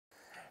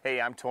Hey,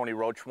 I'm Tony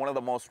Roach. One of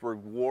the most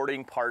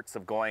rewarding parts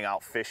of going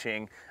out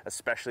fishing,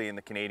 especially in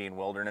the Canadian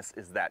wilderness,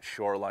 is that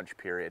shore lunch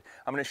period.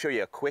 I'm going to show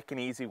you a quick and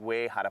easy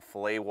way how to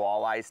fillet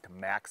walleyes to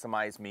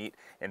maximize meat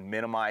and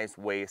minimize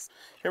waste.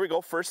 Here we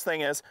go. First thing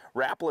is,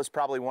 Rapala is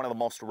probably one of the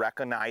most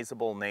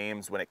recognizable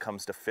names when it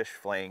comes to fish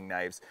filleting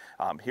knives.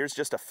 Here's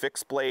just a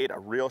fixed blade, a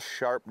real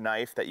sharp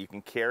knife that you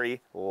can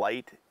carry,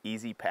 light,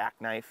 easy pack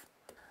knife.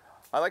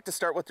 I like to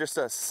start with just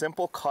a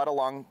simple cut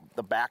along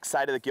the back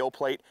side of the gill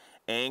plate,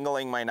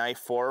 angling my knife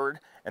forward,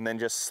 and then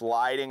just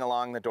sliding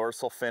along the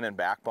dorsal fin and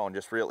backbone,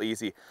 just real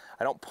easy.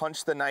 I don't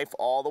punch the knife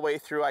all the way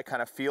through. I kind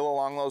of feel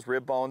along those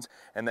rib bones,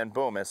 and then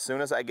boom, as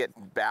soon as I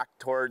get back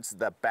towards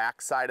the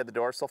back side of the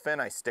dorsal fin,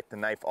 I stick the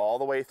knife all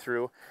the way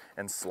through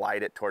and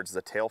slide it towards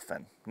the tail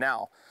fin.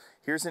 Now,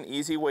 here's an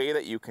easy way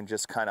that you can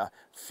just kind of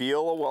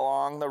feel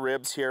along the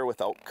ribs here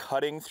without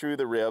cutting through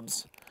the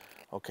ribs.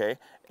 Okay,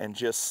 and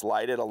just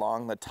slide it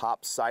along the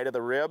top side of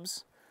the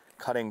ribs,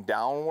 cutting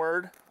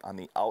downward on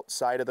the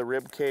outside of the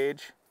rib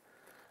cage.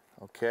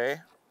 Okay,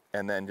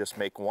 and then just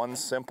make one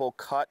simple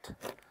cut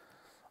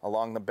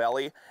along the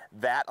belly.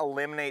 That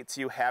eliminates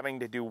you having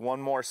to do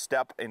one more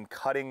step in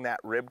cutting that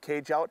rib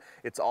cage out.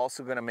 It's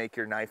also going to make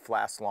your knife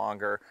last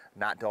longer,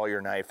 not dull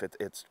your knife.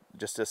 It's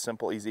just a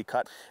simple, easy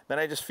cut. Then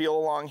I just feel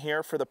along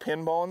here for the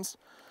pin bones.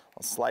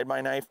 I'll slide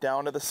my knife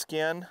down to the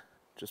skin,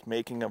 just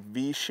making a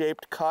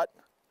V-shaped cut.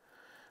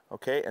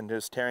 Okay, and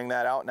just tearing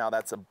that out. Now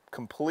that's a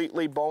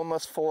completely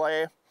boneless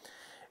fillet.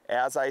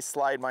 As I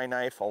slide my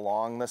knife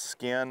along the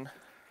skin,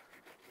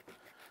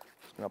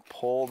 just gonna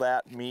pull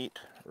that meat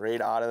right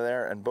out of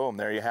there, and boom,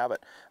 there you have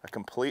it. A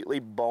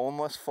completely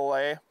boneless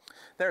fillet.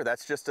 There,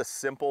 that's just a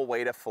simple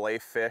way to fillet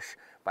fish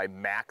by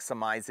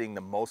maximizing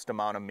the most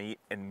amount of meat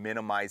and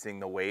minimizing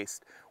the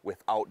waste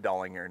without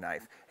dulling your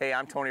knife. Hey,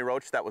 I'm Tony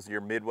Roach. That was your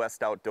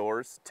Midwest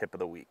Outdoors Tip of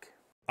the Week.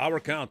 Our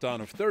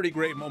countdown of 30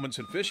 great moments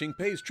in fishing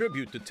pays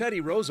tribute to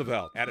Teddy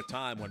Roosevelt. At a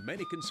time when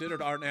many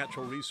considered our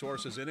natural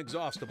resources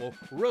inexhaustible,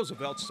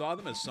 Roosevelt saw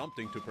them as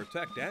something to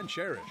protect and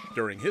cherish.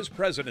 During his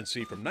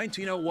presidency from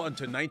 1901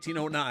 to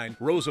 1909,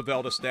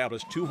 Roosevelt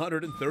established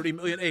 230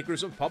 million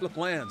acres of public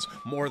lands,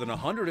 more than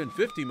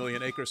 150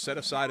 million acres set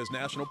aside as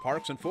national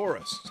parks and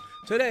forests.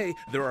 Today,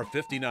 there are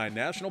 59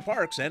 national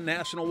parks and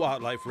national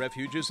wildlife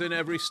refuges in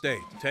every state.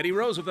 Teddy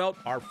Roosevelt,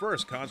 our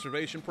first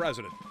conservation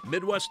president.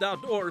 Midwest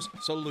Outdoors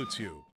salutes you.